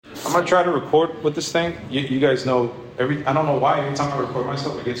I'm going to try to record with this thing. You guys know, I don't know why, every time I record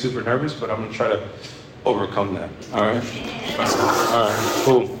myself, I get super nervous, but I'm going to try to overcome that. All right,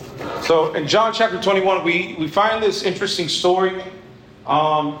 cool. So in John chapter 21, we find this interesting story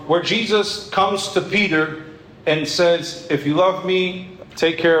where Jesus comes to Peter and says, if you love me,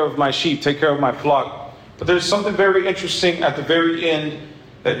 take care of my sheep, take care of my flock. But there's something very interesting at the very end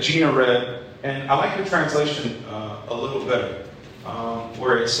that Gina read, and I like the translation a little better,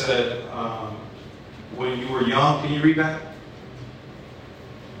 where it said, when you were young. Can you read that?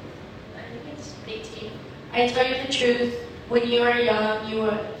 I think it's 18. I tell you the truth, when you are young,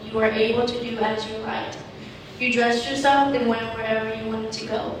 you are able to do as you liked. You dressed yourself and went wherever you wanted to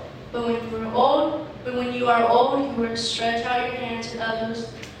go. But when you are old, you will stretch out your hands and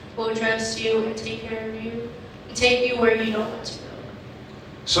others will dress you and take care of you and take you where you don't want to go.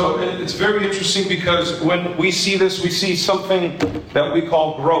 So it's very interesting because when we see this, we see something that we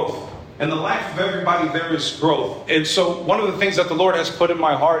call growth. In the life of everybody, there is growth. And so one of the things that the Lord has put in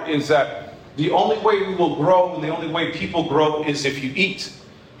my heart is that the only way we will grow and the only way people grow is if you eat.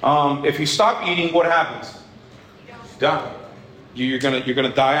 If you stop eating, what happens? You die. You're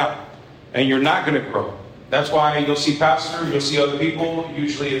gonna die out, and you're not gonna grow. That's why you'll see pastors, you'll see other people.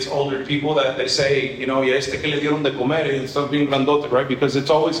 Usually, it's older people that they say, y este que le dieron de comer, and stuff being grandote, right? Because it's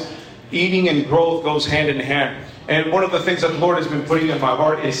always eating and growth goes hand in hand. And one of the things that the Lord has been putting in my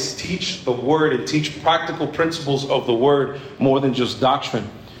heart is teach the Word and teach practical principles of the Word more than just doctrine.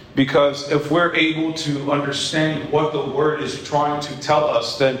 Because if we're able to understand what the Word is trying to tell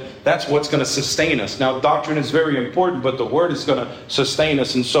us, then that's what's going to sustain us. Now, doctrine is very important, but the Word is going to sustain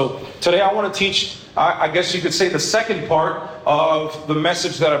us. And so today I want to teach, I guess you could say, the second part of the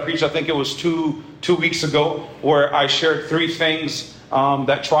message that I preached. I think it was two weeks ago, where I shared 3 things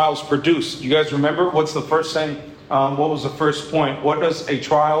that trials produce. You guys remember? What's the first thing? What was the first point? What does a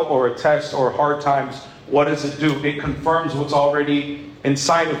trial or a test or hard times, what does it do? It confirms what's already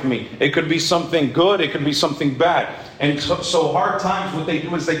inside of me. It could be something good, it could be something bad. And so hard times, what they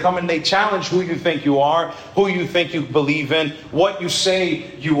do is they come and they challenge who you think you are, who you think you believe in, what you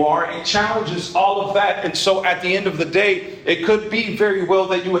say you are. It challenges all of that. And so at the end of the day, it could be very well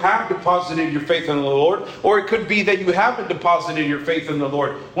that you have deposited your faith in the Lord, or it could be that you haven't deposited your faith in the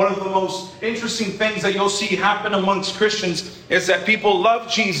Lord. One of the most interesting things that you'll see happen amongst Christians is that people love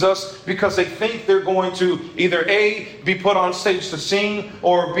Jesus because they think they're going to either A, be put on stage to sing,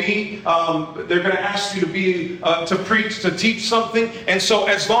 or B, they're going to ask you to be to preach, to teach something. And so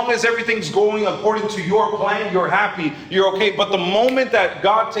as long as everything's going according to your plan, you're happy, you're okay. But the moment that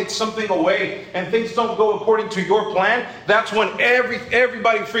God takes something away and things don't go according to your plan, that's when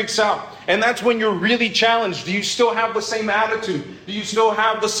everybody freaks out. And that's when you're really challenged. Do you still have the same attitude? Do you still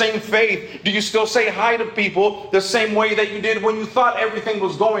have the same faith? Do you still say hi to people the same way that you did when you thought everything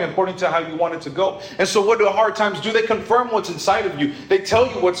was going according to how you wanted to go? And so what do hard times do? They confirm what's inside of you. They tell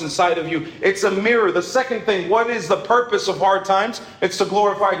you what's inside of you. It's a mirror. The second thing, what is the purpose of hard times? It's to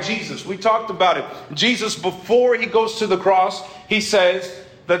glorify Jesus. We talked about it. Jesus, before he goes to the cross, he says,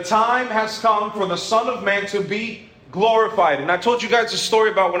 the time has come for the Son of Man to be glorified. And I told you guys a story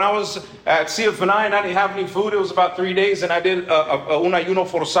about when I was at CFNI and I didn't have any food. It was about 3 days, and I did un ayuno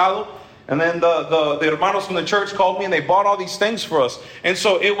forzado. And then the hermanos from the church called me and they bought all these things for us. And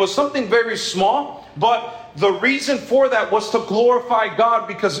so it was something very small, but the reason for that was to glorify God,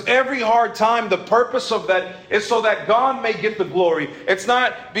 because every hard time, the purpose of that is so that God may get the glory. It's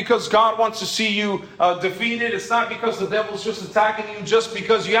not because God wants to see you defeated. It's not because the devil's just attacking you, just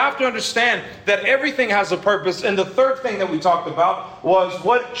because you have to understand that everything has a purpose. And the third thing that we talked about was,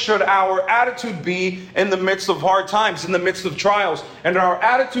 what should our attitude be in the midst of hard times, in the midst of trials? And our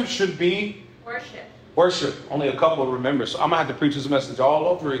attitude should be Worship. Worship. Only a couple remember, so I'm going to have to preach this message all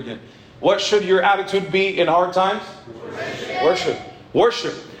over again. What should your attitude be in hard times? Worship. Worship.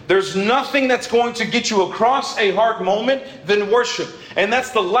 Worship. There's nothing that's going to get you across a hard moment than worship. And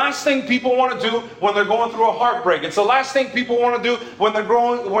that's the last thing people want to do when they're going through a heartbreak. It's the last thing people want to do when they're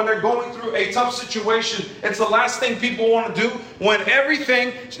going through a tough situation. It's the last thing people want to do when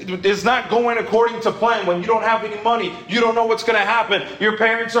everything is not going according to plan, when you don't have any money, you don't know what's going to happen. Your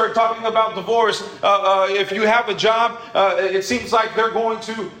parents are talking about divorce. If you have a job, it seems like they're going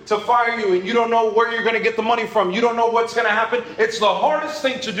to fire you, and you don't know where you're going to get the money from. You don't know what's going to happen. It's the hardest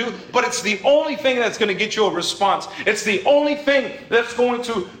thing to do, but it's the only thing that's going to get you a response. It's the only thing that's going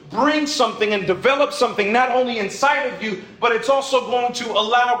to bring something and develop something not only inside of you, but it's also going to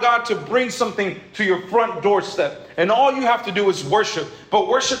allow God to bring something to your front doorstep. And all you have to do is worship. But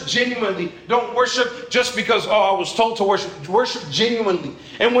worship genuinely. Don't worship just because, I was told to worship. Worship genuinely.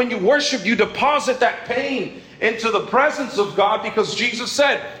 And when you worship, you deposit that pain into the presence of God, because Jesus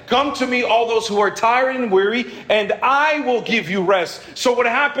said, come to me, all those who are tired and weary, and I will give you rest. So what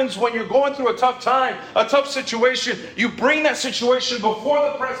happens when you're going through a tough time, a tough situation, you bring that situation before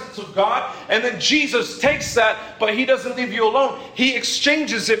the presence of God, and then Jesus takes that, but he doesn't leave you alone. He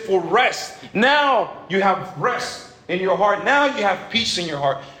exchanges it for rest. Now you have rest in your heart. Now you have peace in your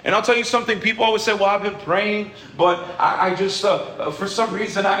heart. And I'll tell you something, people always say, well, I've been praying, but I just, for some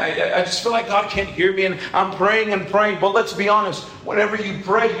reason, I just feel like God can't hear me, and I'm praying and praying. But let's be honest, whenever you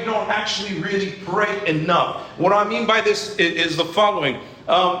pray, you don't actually really pray enough. What I mean by this is the following.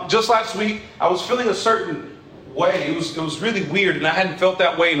 Just last week, I was feeling a certain way. It was really weird, and I hadn't felt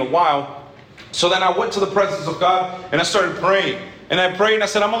that way in a while. So then I went to the presence of God, and I started praying. And I prayed, and I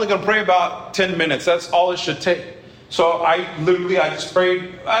said, I'm only going to pray about 10 minutes. That's all it should take. So I just prayed,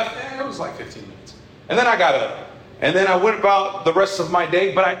 it was like 15 minutes. And then I got up. And then I went about the rest of my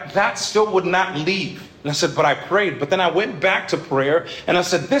day, but that still would not leave. And I said, but I prayed. But then I went back to prayer, and I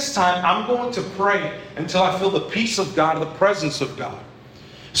said, this time I'm going to pray until I feel the peace of God, the presence of God.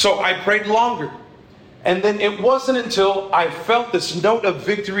 So I prayed longer. And then it wasn't until I felt this note of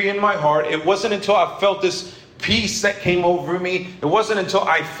victory in my heart, it wasn't until I felt this peace that came over me, it wasn't until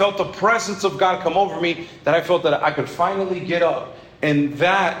I felt the presence of God come over me that I felt that I could finally get up. And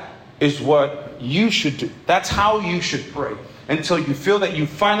that is what you should do. That's how you should pray, until you feel that you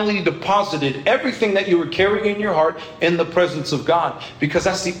finally deposited everything that you were carrying in your heart in the presence of God, because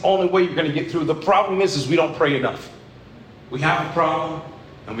that's the only way you're going to get through. The problem is we don't pray enough. We have a problem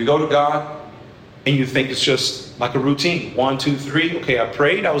and we go to God, and you think it's just like a routine. 1, 2, 3. Okay, I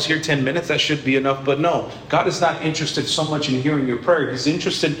prayed. I was here 10 minutes. That should be enough. But no, God is not interested so much in hearing your prayer. He's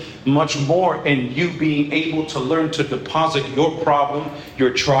interested much more in you being able to learn to deposit your problem,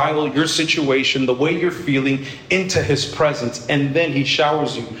 your trial, your situation, the way you're feeling into his presence. And then he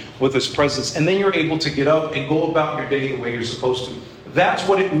showers you with his presence. And then you're able to get up and go about your day the way you're supposed to. That's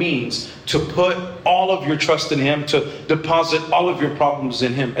what it means to put all of your trust in him, to deposit all of your problems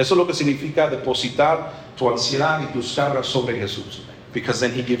in him. Eso es lo que significa depositar tu ansiedad y tus cargas sobre Jesús. Because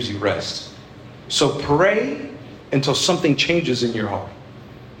then he gives you rest. So pray until something changes in your heart.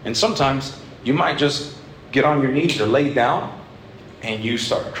 And sometimes you might just get on your knees or lay down and you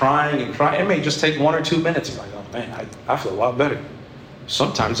start crying and crying. It may just take 1 or 2 minutes. You're like, oh man, I feel a lot better.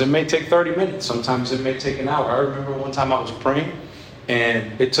 Sometimes it may take 30 minutes. Sometimes it may take an hour. I remember one time I was praying,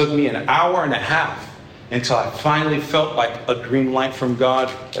 and it took me an hour and a half until I finally felt like a green light from God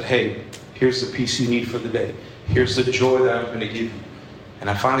that, hey, here's the peace you need for the day. Here's the joy that I'm going to give you. And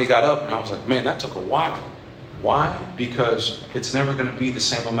I finally got up, and I was like, man, that took a while. Why? Because it's never going to be the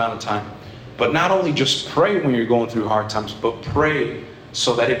same amount of time. But not only just pray when you're going through hard times, but pray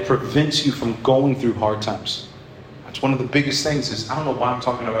so that it prevents you from going through hard times. That's one of the biggest things. Is I don't know why I'm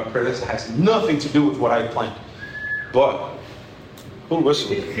talking about prayer. This has nothing to do with what I planned. But ya se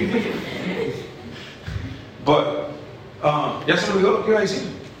me olvidó lo que iba a decir.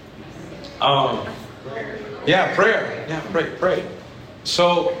 Prayer. Yeah, pray.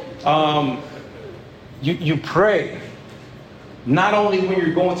 So, you pray not only when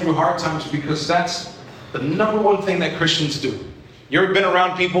you're going through hard times, because that's the number one thing that Christians do. You ever been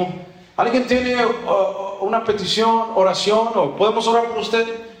around people? ¿Alguien tiene una petición, oración, o podemos orar por usted?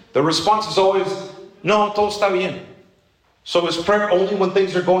 The response is always, no, todo está bien. So is prayer only when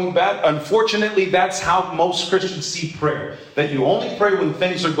things are going bad? Unfortunately, that's how most Christians see prayer. That you only pray when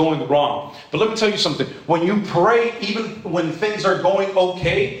things are going wrong. But let me tell you something. When you pray, even when things are going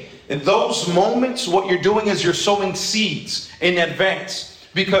okay, in those moments, what you're doing is you're sowing seeds in advance.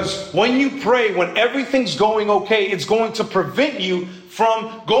 Because when you pray, when everything's going okay, it's going to prevent you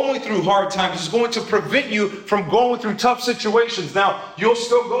from going through hard times. It's going to prevent you from going through tough situations. Now, you'll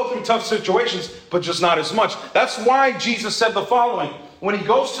still go through tough situations, but just not as much. That's why Jesus said the following. When he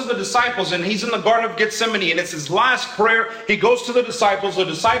goes to the disciples, and he's in the Garden of Gethsemane, and it's his last prayer, he goes to the disciples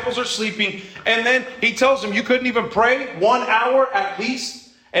are sleeping, and then he tells them, you couldn't even pray 1 hour at least?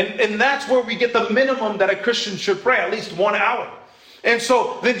 And that's where we get the minimum that a Christian should pray, at least 1 hour. And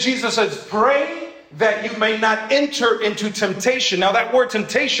so then Jesus says, pray that you may not enter into temptation. Now that word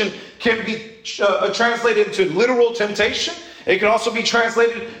temptation can be translated into literal temptation. It can also be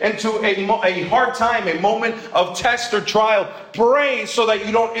translated into a hard time, a moment of test or trial. Pray so that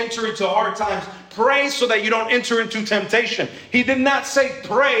you don't enter into hard times. Pray so that you don't enter into temptation. He did not say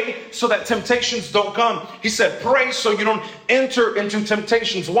pray so that temptations don't come. He said pray so you don't enter into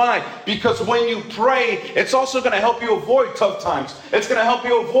temptations. Why? Because when you pray, it's also going to help you avoid tough times. It's going to help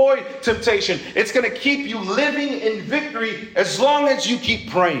you avoid temptation. It's going to keep you living in victory as long as you keep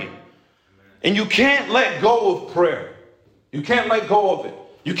praying. And you can't let go of prayer. You can't let go of it.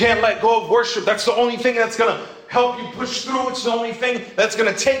 You can't let go of worship. That's the only thing that's going to help you push through. It's the only thing that's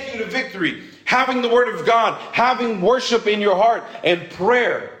going to take you to victory. Having the Word of God, having worship in your heart, and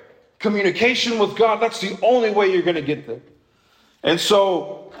prayer, communication with God, that's the only way you're going to get there. And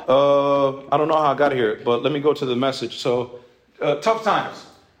so, I don't know how I got here, but let me go to the message. So, tough times.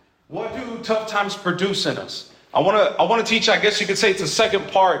 What do tough times produce in us? I want to teach, I guess you could say it's the second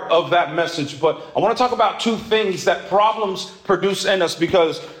part of that message, but I want to talk about two things that problems produce in us,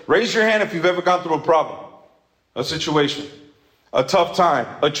 because raise your hand if you've ever gone through a problem, a situation, a tough time,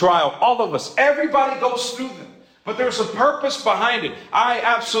 a trial. All of us, everybody goes through them, but there's a purpose behind it. I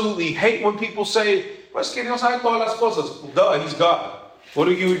absolutely hate when people say, well, es que Dios sabe todas las cosas. Duh, he's God. What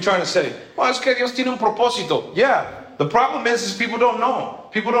are you trying to say? Well, es que Dios tiene un propósito. Yeah, the problem is people don't know.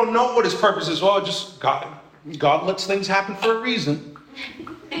 People don't know what his purpose is. Well, just God lets things happen for a reason.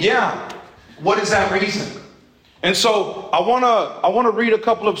 Yeah. What is that reason? And so I want to read a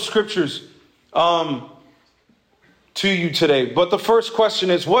couple of scriptures to you today. But the first question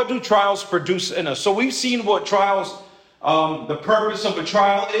is, what do trials produce in us? So we've seen what trials, the purpose of a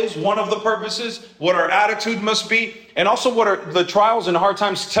trial is, one of the purposes, what our attitude must be, and also what the trials and hard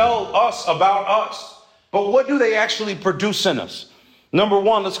times tell us about us. But what do they actually produce in us? Number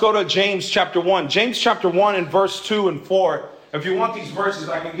one, let's go to James chapter 1. James chapter 1 and verse 2 and 4. If you want these verses,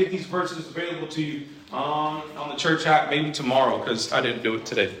 I can get these verses available to you on the church app maybe tomorrow, because I didn't do it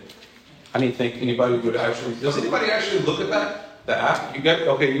today. I didn't think anybody would actually. Does anybody actually look at that? The app? You got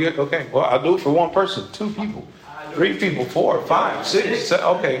okay. Well, I'll do it for one person, 2 people, 3 people, 4, 5, 6, 7.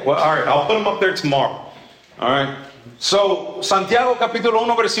 Okay. Well, all right. I'll put them up there tomorrow. All right. So Santiago capítulo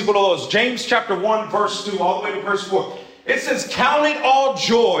 1 versículo 2. James chapter 1 verse 2 all the way to verse 4. It says, "Count it all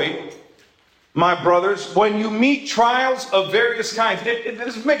joy, my brothers, when you meet trials of various kinds."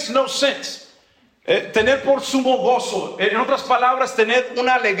 This makes no sense. Tener por sumo gozo. En otras palabras, tener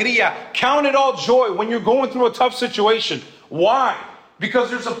una alegría. Count it all joy when you're going through a tough situation. Why? Because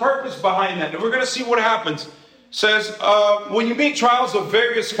there's a purpose behind that. And we're going to see what happens. It says, when you meet trials of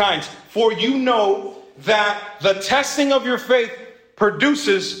various kinds, for you know that the testing of your faith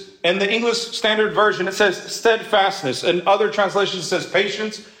produces, in the English Standard Version, it says steadfastness. In other translations, it says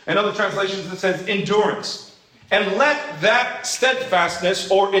patience. In other translations, it says endurance. And let that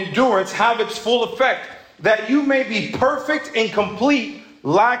steadfastness or endurance have its full effect, that you may be perfect and complete,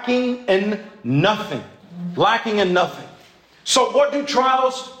 lacking in nothing. Lacking in nothing. So what do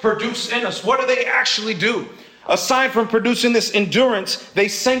trials produce in us? What do they actually do? Aside from producing this endurance, they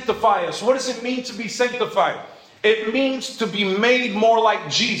sanctify us. What does it mean to be sanctified? It means to be made more like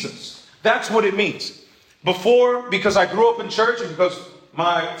Jesus. That's what it means. Before, because I grew up in church and because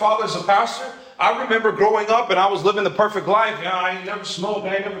my father's a pastor, I remember growing up and I was living the perfect life. You know, I ain't never smoked,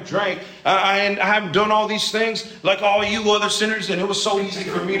 I ain't never drank. I haven't done all these things like all you other sinners, and it was so easy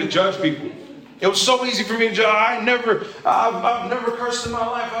for me to judge people. It was so easy for me to judge. I've never cursed in my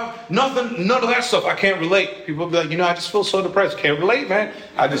life. None of that stuff. I can't relate. People be like, I just feel so depressed. Can't relate, man.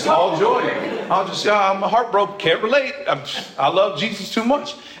 I just all joy. I'm heartbroken. Can't relate. I love Jesus too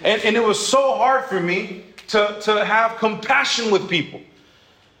much. And it was so hard for me to have compassion with people.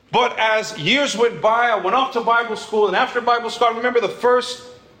 But as years went by, I went off to Bible school. And after Bible school, I remember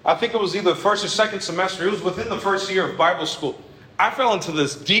I think it was either the first or second semester. It was within the first year of Bible school. I fell into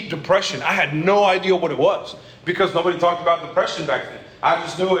this deep depression. I had no idea what it was because nobody talked about depression back then. I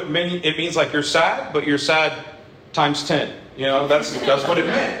just knew it means like you're sad, but you're sad times 10. That's what it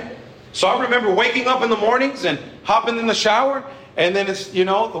meant. So I remember waking up in the mornings and hopping in the shower, and then it's, the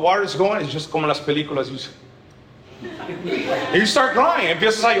water's going. It's just como las películas. And you start crying.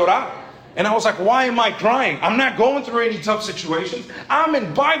 Empiezas a llorar. And I was like, why am I crying? I'm not going through any tough situations. I'm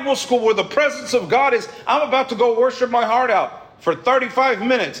in Bible school where the presence of God is. I'm about to go worship my heart out for 35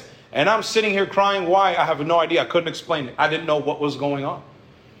 minutes, and I'm sitting here crying. Why? I have no idea. I couldn't explain it. I didn't know what was going on.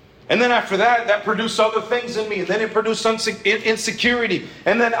 And then after that produced other things in me. And then it produced insecurity.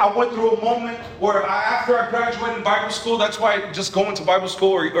 And then I went through a moment where after I graduated Bible school, that's why just going to Bible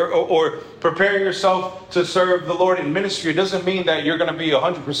school or preparing yourself to serve the Lord in ministry, it doesn't mean that you're going to be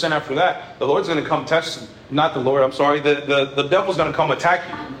 100% after that. The Lord's going to come test you. Not the Lord, I'm sorry. The devil's going to come attack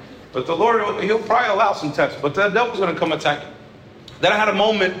you. But the Lord, he'll probably allow some tests. But the devil's going to come attack you. Then I had a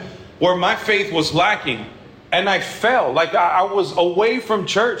moment where my faith was lacking and I fell. Like I was away from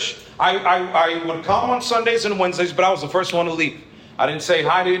church. I would come on Sundays and Wednesdays, but I was the first one to leave. I didn't say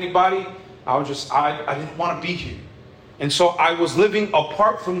hi to anybody. I didn't want to be here. And so I was living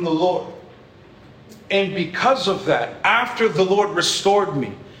apart from the Lord. And because of that, after the Lord restored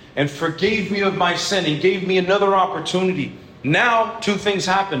me and forgave me of my sin and gave me another opportunity, now 2 things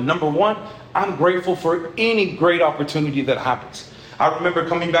happen. Number 1, I'm grateful for any great opportunity that happens. I remember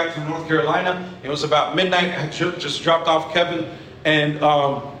coming back from North Carolina. It was about midnight. I just dropped off Kevin, and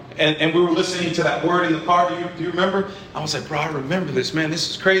we were listening to that word in the car. Do you remember? I was like, bro, I remember this, man. This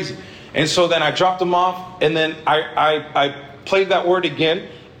is crazy. And so then I dropped him off, and then I played that word again,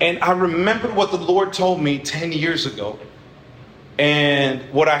 and I remembered what the Lord told me 10 years ago and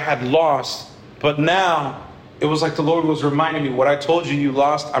what I had lost. But now it was like the Lord was reminding me, what I told you you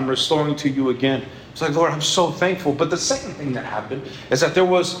lost, I'm restoring to you again. It's like, Lord, I'm so thankful. But the second thing that happened is that there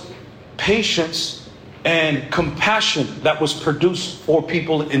was patience and compassion that was produced for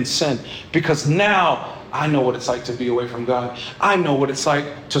people in sin. Because now I know what it's like to be away from God. I know what it's like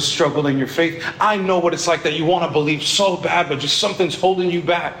to struggle in your faith. I know what it's like that you want to believe so bad, but just something's holding you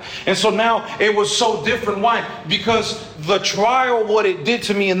back. And so now it was so different. Why? Because the trial, what it did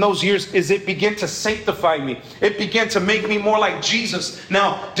to me in those years is it began to sanctify me. It began to make me more like Jesus.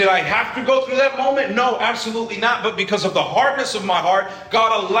 Now, did I have to go through that moment? No, absolutely not. But because of the hardness of my heart,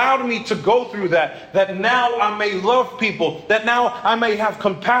 God allowed me to go through that. That now I may love people. That now I may have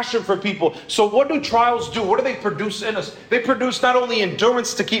compassion for people. So what do trials do? What do they produce in us? They produce not only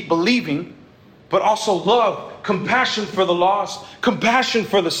endurance to keep believing, but also love, compassion for the lost, compassion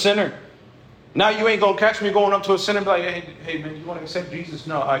for the sinner. Now you ain't gonna catch me going up to a sinner and be like, hey man, you want to accept Jesus?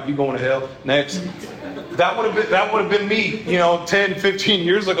 No, you going to hell. Next. That would have been me, 10, 15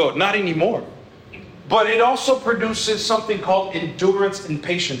 years ago. Not anymore. But it also produces something called endurance and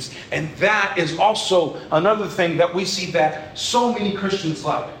patience. And that is also another thing that we see that so many Christians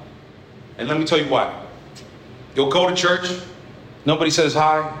lack. And let me tell you why. You'll go to church, nobody says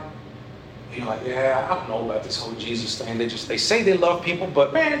hi. You're like, yeah, I don't know about this whole Jesus thing. They say they love people,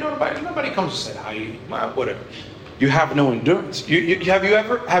 but man, nobody comes to say hi. Whatever. You have no endurance. Do you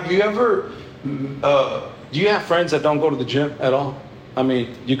have friends that don't go to the gym at all? I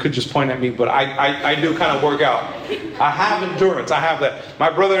mean, you could just point at me, but I do kind of work out. I have endurance. I have that. My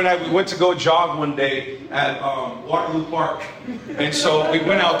brother and I, we went to go jog one day at Waterloo Park. And so we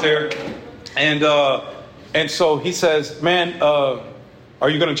went out there, and so he says, man, are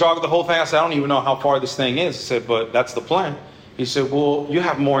you going to jog the whole thing? I said, I don't even know how far this thing is. I said, but that's the plan. He said, well, you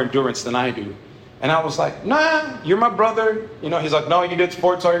have more endurance than I do. And I was like, nah, you're my brother. He's like, no, you did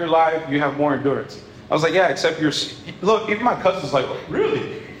sports all your life. You have more endurance. I was like, yeah, except look, even my cousin's like,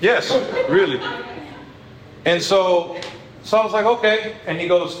 really? Yes, really. And so I was like, okay. And he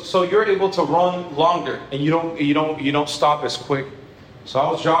goes, so you're able to run longer and you don't stop as quick. So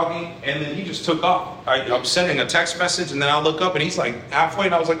I was jogging, and then he just took off. I'm sending a text message, and then I look up, and he's like halfway,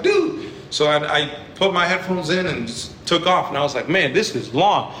 and I was like, dude. So I put my headphones in and just took off, and I was like, man, this is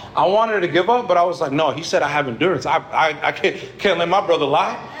long. I wanted to give up, but I was like, no, he said I have endurance. I can't let my brother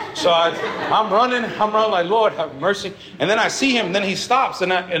lie. So I'm running like, Lord, have mercy. And then I see him, and then he stops,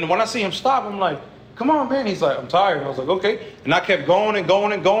 and when I see him stop, I'm like, come on, man. He's like, I'm tired. I was like, okay. And I kept going and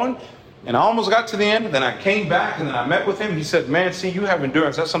going and going. And I almost got to the end, and then I came back, and then I met with him. He said, man, see, you have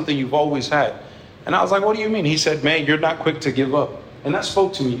endurance. That's something you've always had. And I was like, what do you mean? He said, man, you're not quick to give up. And that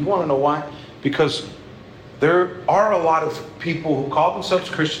spoke to me. You want to know why? Because there are a lot of people who call themselves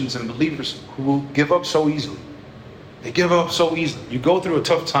Christians and believers who give up so easily. They give up so easily. You go through a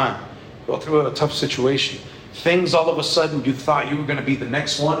tough time, go through a tough situation. Things all of a sudden you thought you were going to be the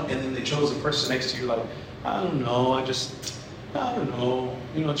next one, and then they chose the person next to you. Like, I don't know. Just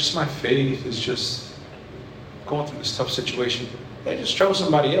my faith is just going through this tough situation. They just chose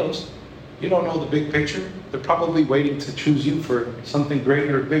somebody else. You don't know the big picture. They're probably waiting to choose you for something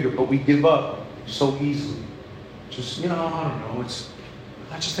greater or bigger, but we give up so easily. Just, I don't know.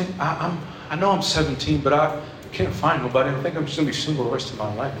 I just think, I know I'm 17, but I can't find nobody. I think I'm just going to be single the rest of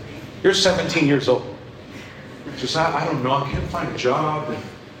my life. You're 17 years old. Just, I don't know. I can't find a job. And,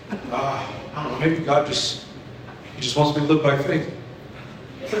 I don't know. Maybe God just wants me to live by faith.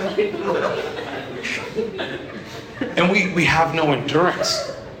 And we have no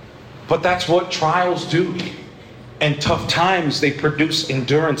endurance. But that's what trials do. And tough times, they produce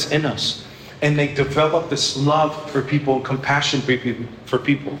endurance in us. And they develop this love for people and compassion for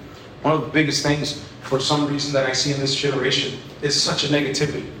people. One of the biggest things, for some reason, that I see in this generation is such a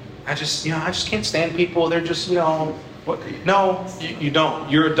negativity. I just can't stand people. They're just, No, you don't.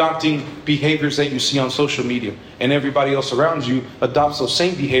 You're adopting behaviors that you see on social media, and everybody else around you adopts those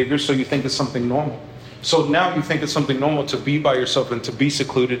same behaviors, so you think it's something normal. So now you think it's something normal to be by yourself and to be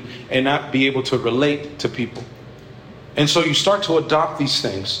secluded and not be able to relate to people. And so you start to adopt these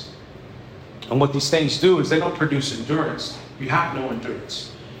things. And what these things do is they don't produce endurance. You have no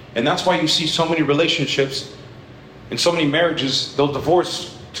endurance. And that's why you see so many relationships and so many marriages, they'll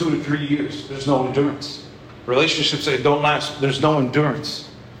divorce 2 to 3 years. There's no endurance. Relationships that don't last, there's no endurance.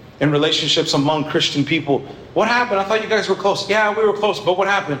 in relationships among Christian people. What happened? I thought you guys were close. Yeah, we were close, but what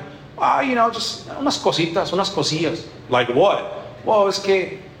happened? Just unas cositas, unas cosillas. Like what? Well, es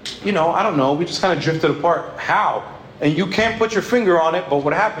que, I don't know. We just kind of drifted apart. How? And you can't put your finger on it, but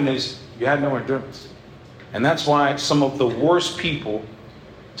what happened is you had no endurance. And that's why some of the worst people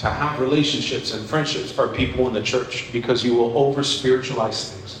to have relationships and friendships are people in the church, because you will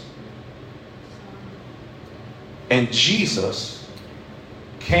over-spiritualize things. And Jesus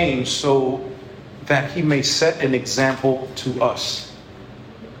came so that he may set an example to us.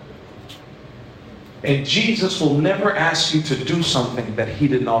 And Jesus will never ask you to do something that he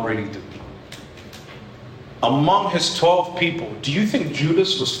didn't already do. Among his 12 people, do you think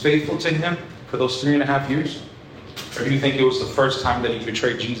Judas was faithful to him for those 3.5 years? Or do you think it was the first time that he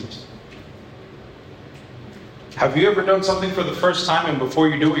betrayed Jesus? Have you ever done something for the first time and before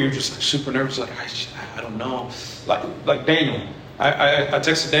you do it, you're just like super nervous, like, I don't know. Like Daniel. I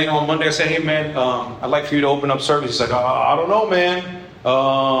texted Daniel on Monday. I said, hey, man, I'd like for you to open up service. He's like, I don't know, man.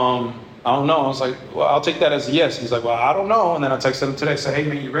 I don't know. I was like, well, I'll take that as a yes. He's like, well, I don't know. And then I texted him today. I said, hey,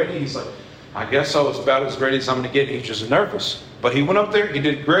 man, you ready? He's like, I guess so. It's about as ready as I'm going to get. He's just nervous. But he went up there. He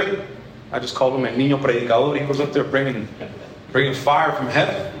did great. I just called him a niño predicador. He was up there bringing fire from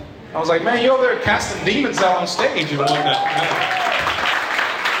heaven. I was like, man, you're over there casting demons out on stage. You know, like that.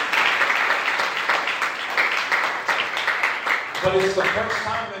 But it's the first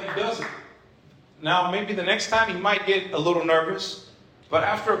time that he does it. Now, maybe the next time he might get a little nervous. But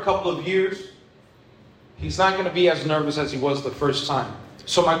after a couple of years, he's not going to be as nervous as he was the first time.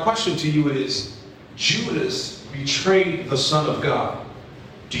 So my question to you is, Judas betrayed the Son of God.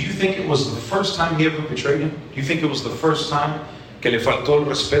 Do you think it was the first time he ever betrayed him? Do you think it was the first time que le faltó el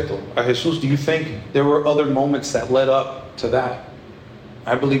respeto a Jesús? Do you think there were other moments that led up to that?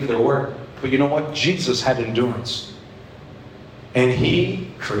 I believe there were. But you know what? Jesus had endurance. And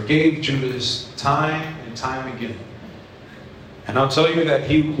he forgave Judas time and time again. And I'll tell you that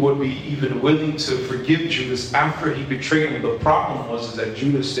he would be even willing to forgive Judas after he betrayed him. The problem was that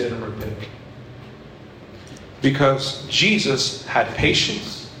Judas didn't repent. Because Jesus had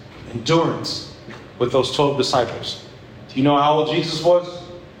patience, endurance with those 12 disciples. Do you know how old Jesus was?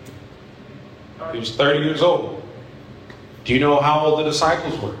 He was 30 years old. Do you know how old the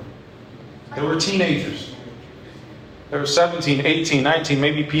disciples were? They were teenagers. They were 17, 18, 19.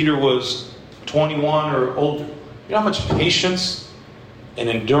 Maybe Peter was 21 or older. You know how much patience and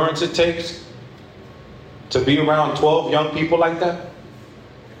endurance it takes to be around 12 young people like that?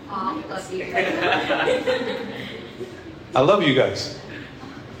 I love you guys.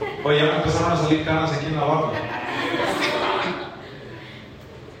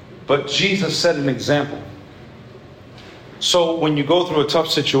 But Jesus set an example. So when you go through a tough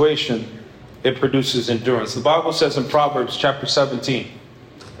situation, it produces endurance. The Bible says in Proverbs chapter 17,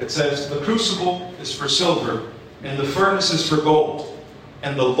 it says, the crucible is for silver, and the furnace is for gold,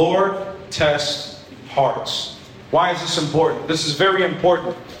 and the Lord tests hearts. Why is this important? This is very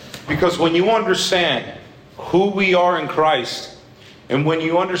important because when you understand who we are in Christ, and when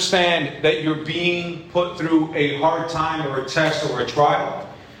you understand that you're being put through a hard time or a test or a trial,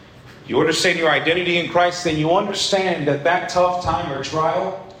 you understand your identity in Christ, then you understand that that tough time or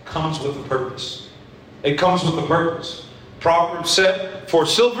trial comes with a purpose. It comes with a purpose. Proverbs said, for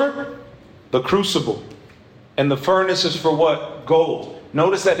silver, the crucible. And the furnace is for what? Gold.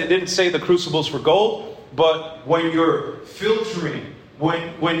 Notice that it didn't say the crucible's for gold, but when you're filtering,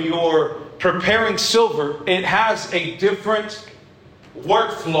 when you're preparing silver, it has a different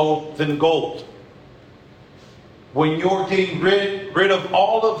workflow than gold. When you're getting rid of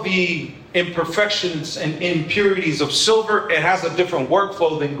all of the imperfections and impurities of silver, it has a different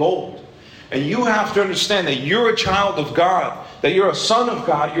workflow than gold. And you have to understand that you're a child of God, that you're a son of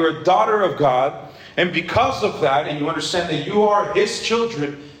God, you're a daughter of God. And because of that, and you understand that you are His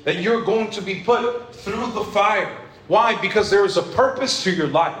children, that you're going to be put through the fire. Why? Because there is a purpose to your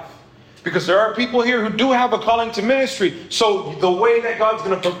life. Because there are people here who do have a calling to ministry. So the way that God's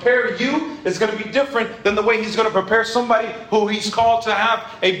going to prepare you is going to be different than the way He's going to prepare somebody who He's called to have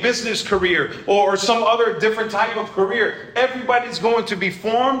a business career or some other different type of career. Everybody's going to be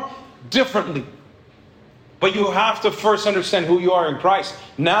formed differently. But you have to first understand who you are in Christ.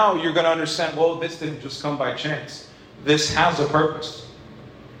 Now you're going to understand, well, this didn't just come by chance. This has a purpose.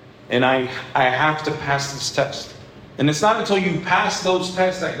 And I have to pass this test. And it's not until you pass those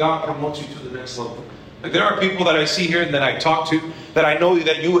tests that God promotes you to the next level. Like there are people that I see here and that I talk to that I know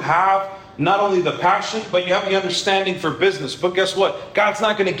that you have not only the passion, but you have the understanding for business. But guess what? God's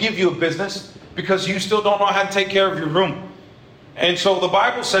not going to give you a business because you still don't know how to take care of your room. And so the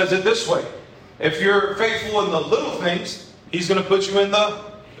Bible says it this way. If you're faithful in the little things, He's going to put you in the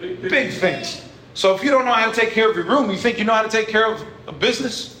Big things. So if you don't know how to take care of your room, you think you know how to take care of a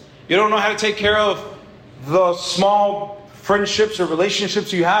business? You don't know how to take care of the small friendships or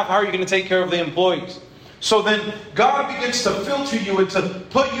relationships you have? How are you going to take care of the employees? So then God begins to filter you and to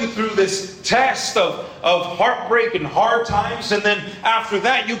put you through this test of heartbreak and hard times. And then after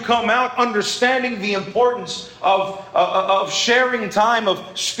that, you come out understanding the importance of sharing time, of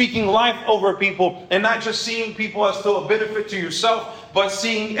speaking life over people, and not just seeing people as to a benefit to yourself, but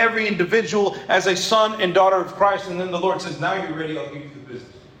seeing every individual as a son and daughter of Christ. And then the Lord says, now you're ready, I'll give you the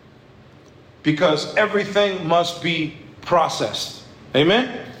business. Because everything must be processed.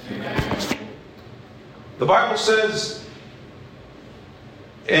 Amen? Amen. The Bible says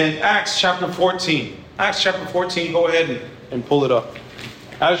in Acts chapter 14. Acts chapter 14, go ahead and pull it up.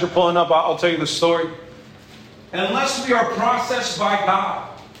 As you're pulling up, I'll tell you the story. Unless we are processed by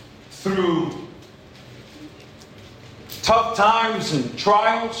God through tough times and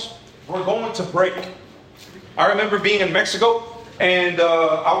trials, we're going to break. I remember being in Mexico, and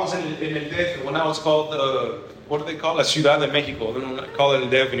I was in el DF when I was called, what do they call it? La Ciudad de Mexico. They don't call it el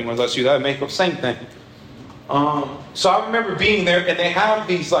DF anymore. La Ciudad de Mexico, same thing. So I remember being there, and they have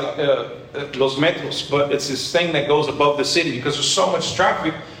these like los metros, but it's this thing that goes above the city because there's so much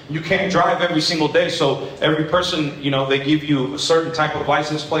traffic. You can't drive every single day, so every person, they give you a certain type of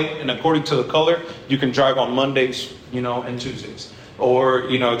license plate, and according to the color, you can drive on Mondays, and Tuesdays, or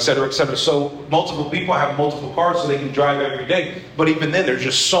et cetera, et cetera. So multiple people have multiple cars, so they can drive every day. But even then, there's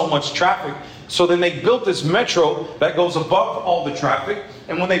just so much traffic. So then they built this metro that goes above all the traffic.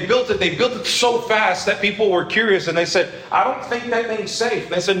 And when they built it so fast that people were curious. And they said, I don't think that thing's safe.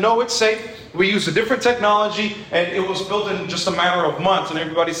 And they said, no, it's safe. We use a different technology. And it was built in just a matter of months. And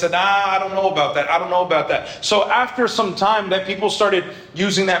everybody said, I don't know about that. I don't know about that. So after some time that people started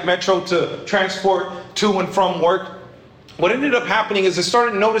using that metro to transport to and from work, what ended up happening is they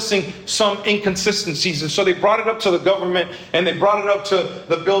started noticing some inconsistencies. And so they brought it up to the government, and they brought it up to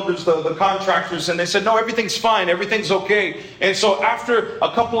the builders, the contractors, and they said, no, everything's fine, everything's okay. And so after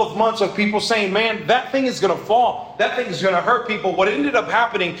a couple of months of people saying, man, that thing is going to fall, that thing is going to hurt people, what ended up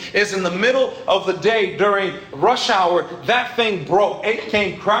happening is in the middle of the day during rush hour, that thing broke. It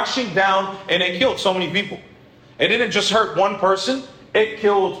came crashing down, and it killed so many people. It didn't just hurt one person, it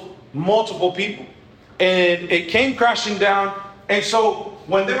killed multiple people. And it came crashing down. And so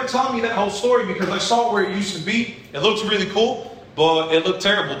when they were telling me that whole story, because I saw where it used to be, it looked really cool, but it looked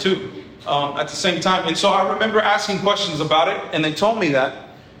terrible too at the same time. And so I remember asking questions about it, and they told me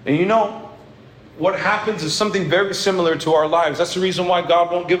that. And what happens is something very similar to our lives. That's the reason why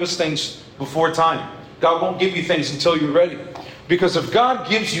God won't give us things before time. God won't give you things until you're ready. Because if God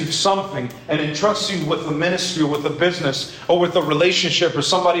gives you something and entrusts you with a ministry or with a business or with a relationship or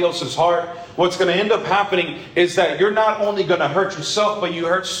somebody else's heart, what's going to end up happening is that you're not only going to hurt yourself, but you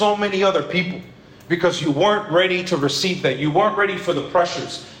hurt so many other people because you weren't ready to receive that. You weren't ready for the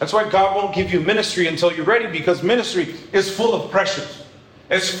pressures. That's why God won't give you ministry until you're ready, because ministry is full of pressures.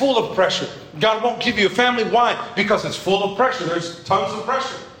 It's full of pressure. God won't give you a family. Why? Because it's full of pressure. There's tons of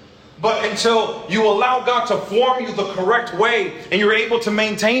pressure. But until you allow God to form you the correct way and you're able to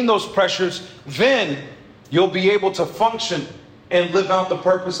maintain those pressures, then you'll be able to function and live out the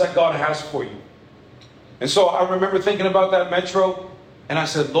purpose that God has for you. And so I remember thinking about that metro, and I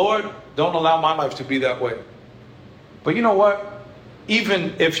said, Lord, don't allow my life to be that way. But you know what?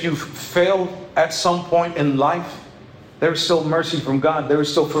 Even if you failed at some point in life, there's still mercy from God. There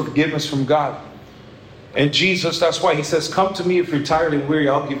is still forgiveness from God. And Jesus, that's why he says, come to me if you're tired and weary,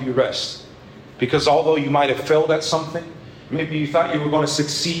 I'll give you rest. Because although you might have failed at something, maybe you thought you were going to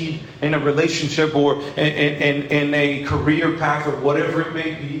succeed in a relationship or in a career path or whatever it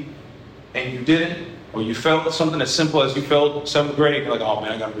may be, and you didn't, or you failed at something as simple as you failed 7th grade, you're like, oh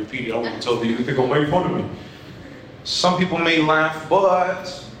man, I got to repeat it. I won't tell you, they're going to make fun of me. Some people may laugh,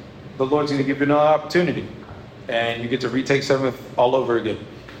 but the Lord's going to give you another opportunity. And you get to retake 7th all over again.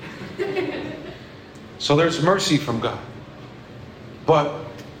 So there's mercy from God. But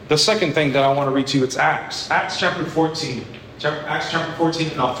the second thing that I want to read to you, it's Acts. Acts chapter 14. Acts chapter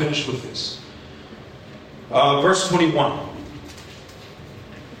 14, and I'll finish with this. Verse 21.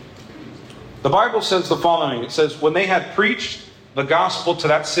 The Bible says the following. It says, when they had preached the gospel to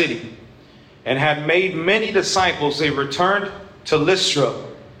that city and had made many disciples, they returned to Lystra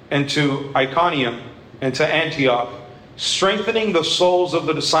and to Iconium and to Antioch, strengthening the souls of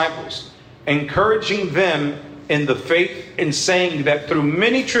the disciples, encouraging them in the faith, and saying that through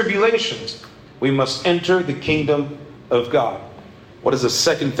many tribulations we must enter the kingdom of God. What is the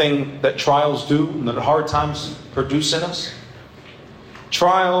second thing that trials do and that hard times produce in us?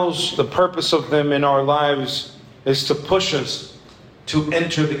 Trials, the purpose of them in our lives is to push us to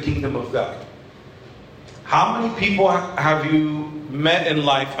enter the kingdom of God. How many people have you met in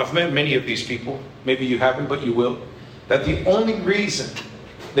life? I've met many of these people. Maybe you haven't, but you will. That the only reason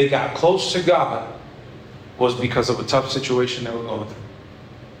they got close to God was because of a tough situation they were going through.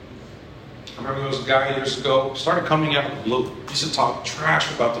 I remember there was a guy years ago, started coming out of the blue. He used to talk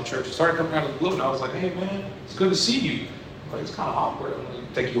trash about the church. He started coming out of the blue, and I was like, hey man, it's good to see you. But it's kind of awkward.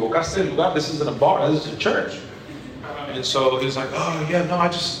 Te equivocaste de lugar. This isn't a bar, this is a church. And so he was like, oh yeah, no,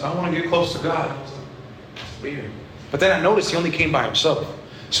 I want to get close to God. I was like, that's weird. But then I noticed he only came by himself.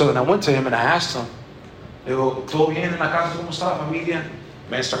 So then I went to him and I asked him, digo, ¿todo bien en la casa? ¿Cómo está la familia?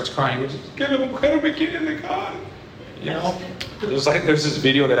 Man starts crying. He goes, ¿qué la mujer me quiere dejar? You know? There's this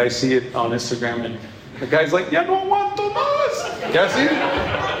video that I see it on Instagram, and the guy's like, ya no aguanto más. Yeah, see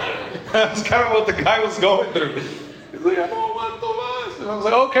it? That's kind of what the guy was going through. He's like, ya no aguanto más. And I was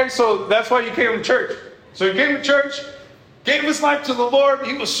like, okay, so that's why you came to church. So he came to church, gave his life to the Lord.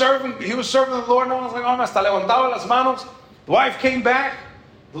 He was serving the Lord. And I was like, oh, hasta levantaba las manos. The wife came back.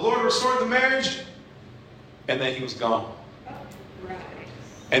 The Lord restored the marriage. And then he was gone.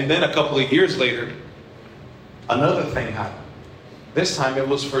 And then a couple of years later, another thing happened. This time it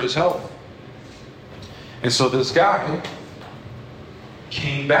was for his health. And so this guy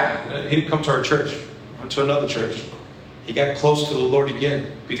came back. He didn't come to our church. Went to another church. He got close to the Lord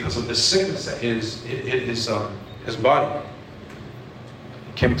again because of the sickness that hit his body.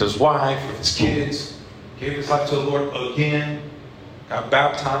 He came with his wife, with his kids, gave his life to the Lord again, got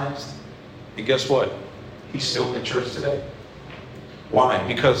baptized. And guess what? He's still in church today. Why?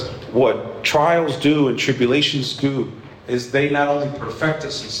 Because what trials do and tribulations do is they not only perfect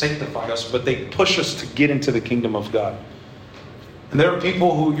us and sanctify us, but they push us to get into the kingdom of God. And there are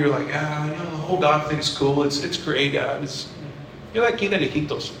people who you're like, the whole God thing is cool. It's great. You're like de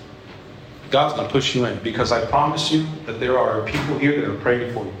lejitos. God's going to push you in, because I promise you that there are people here that are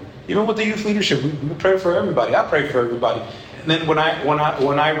praying for you. Even with the youth leadership, we pray for everybody. I pray for everybody. And then when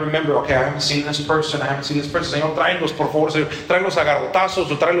I remember, okay, I haven't seen this person, Señor, tráelos, por favor, Señor, tráelos a garrotazos,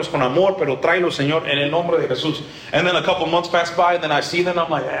 o tráelos con amor, pero tráelos, Señor, en el nombre de Jesús. And then a couple months pass by, and then I see them, I'm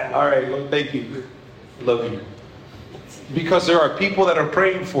like, all right, Lord, thank you. Love you. Because there are people that are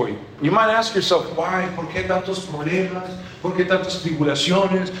praying for you. You might ask yourself, why? ¿Por qué tantos problemas? ¿Por qué tantas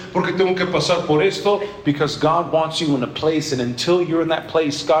tribulaciones? ¿Por qué tengo que pasar por esto? Because God wants you in a place, and until you're in that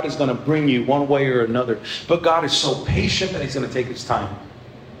place, God is going to bring you one way or another. But God is so patient that He's going to take His time.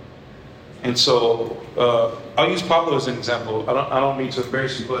 And so, I'll use Pablo as an example. I don't mean to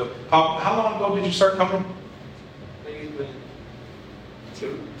embarrass you, but how long ago did you start coming?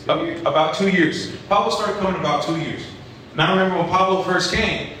 About 2 years. Pablo started coming about 2 years. And I remember when Pablo first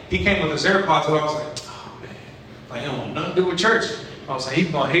came, he came with his AirPods, and I was like, oh man, I don't want nothing to do with church. I was like,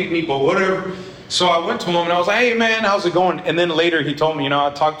 he's going to hate me, but whatever. So I went to him, and I was like, hey man, how's it going? And then later he told me, I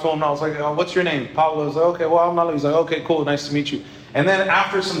talked to him, and I was like, what's your name? Pablo was like, okay, well, I'm not. He's like, okay, cool, nice to meet you. And then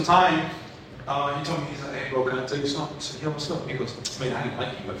after some time, he told me, he's like, hey bro, can I tell you something? I said, yeah, what's up? He goes, man, I didn't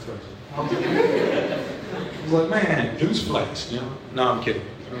like you at first. I was like, man, newsflash, No, I'm kidding.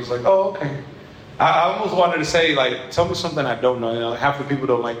 I was like, oh, okay. I almost wanted to say, like, tell me something I don't know. Half the people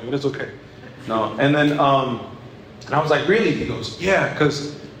don't like me, but it's okay. No. And then, and I was like, really? He goes, yeah,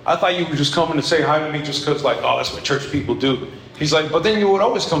 because I thought you were just coming to say hi to me just because, like, oh, that's what church people do. He's like, but then you would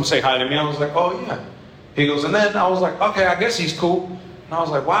always come say hi to me. I was like, oh, yeah. He goes, and then I was like, okay, I guess he's cool. And I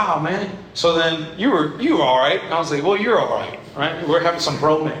was like, wow, man. So then you were all right. And I was like, well, you're all right, right? We're having some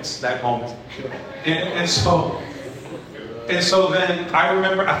bromance that moment. And so then I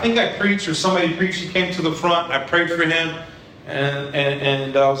remember, I think I preached, or somebody preached. He came to the front. I prayed for him,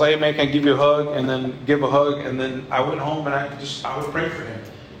 and I was like, hey man, can I give you a hug? And then give a hug. And then I went home, and I would pray for him.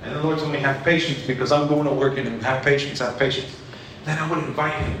 And the Lord told me, have patience, because I'm going to work in him. Have patience, have patience. Then I would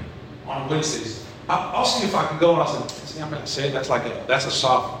invite him on Wednesdays. I'll see if I can go. And I was like, see, I'm going to say it. That's a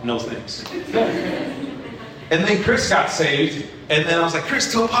soft no thanks. And then Chris got saved, and then I was like,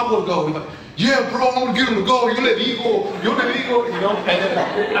 Chris, tell Pablo to go. He's like, yeah, bro, I'm going to get him to go. You let me go. And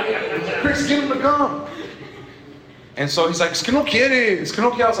then Chris, get him to come. And so he's like, es que no quiere. I was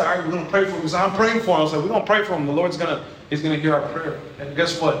like, all right, we're going to pray for him. He's like, I'm praying for him. I was like, we're going to pray for him. The Lord's He's going to hear our prayer. And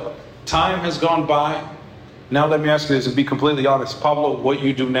guess what? Time has gone by. Now let me ask you this, and be completely honest. Pablo, what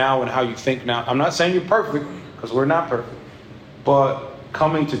you do now and how you think now, I'm not saying you're perfect, because we're not perfect. But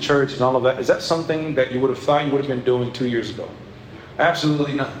coming to church and all of that, is that something that you would have thought you would have been doing 2 years ago?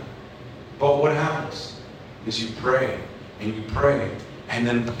 Absolutely not. But what happens is you pray, and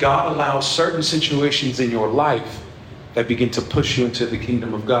then God allows certain situations in your life that begin to push you into the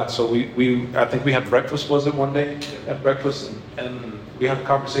kingdom of God. So I think we had breakfast, was it one day? At breakfast, and we had a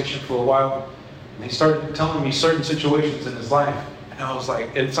conversation for a while. And he started telling me certain situations in his life. And And I was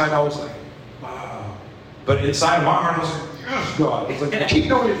like, inside I was like, wow. But inside of my heart, I was like, yes, God. I was like, keep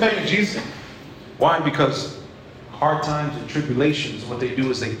doing your thing, Jesus. Why? Because hard times and tribulations, what they do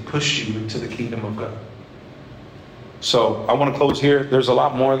is they push you into the kingdom of God. So I want to close here. There's a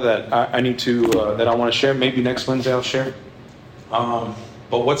lot more that I need to, that I want to share. Maybe next Wednesday I'll share. But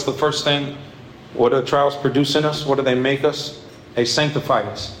what's the first thing? What do trials produce in us? What do they make us? They sanctify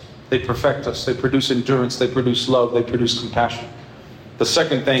us. They perfect us. They produce endurance. They produce love. They produce compassion. The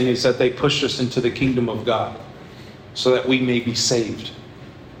second thing is that they push us into the kingdom of God so that we may be saved.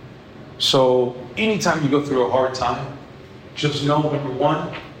 So anytime you go through a hard time, just know, number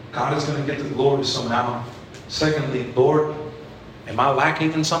one, God is going to get the glory somehow. Secondly, Lord, am I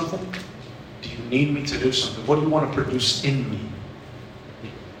lacking in something? Do you need me to do something? What do you want to produce in me?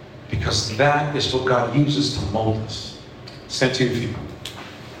 Because that is what God uses to mold us. Stand to your feet.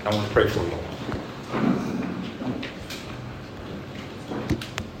 I want to pray for you.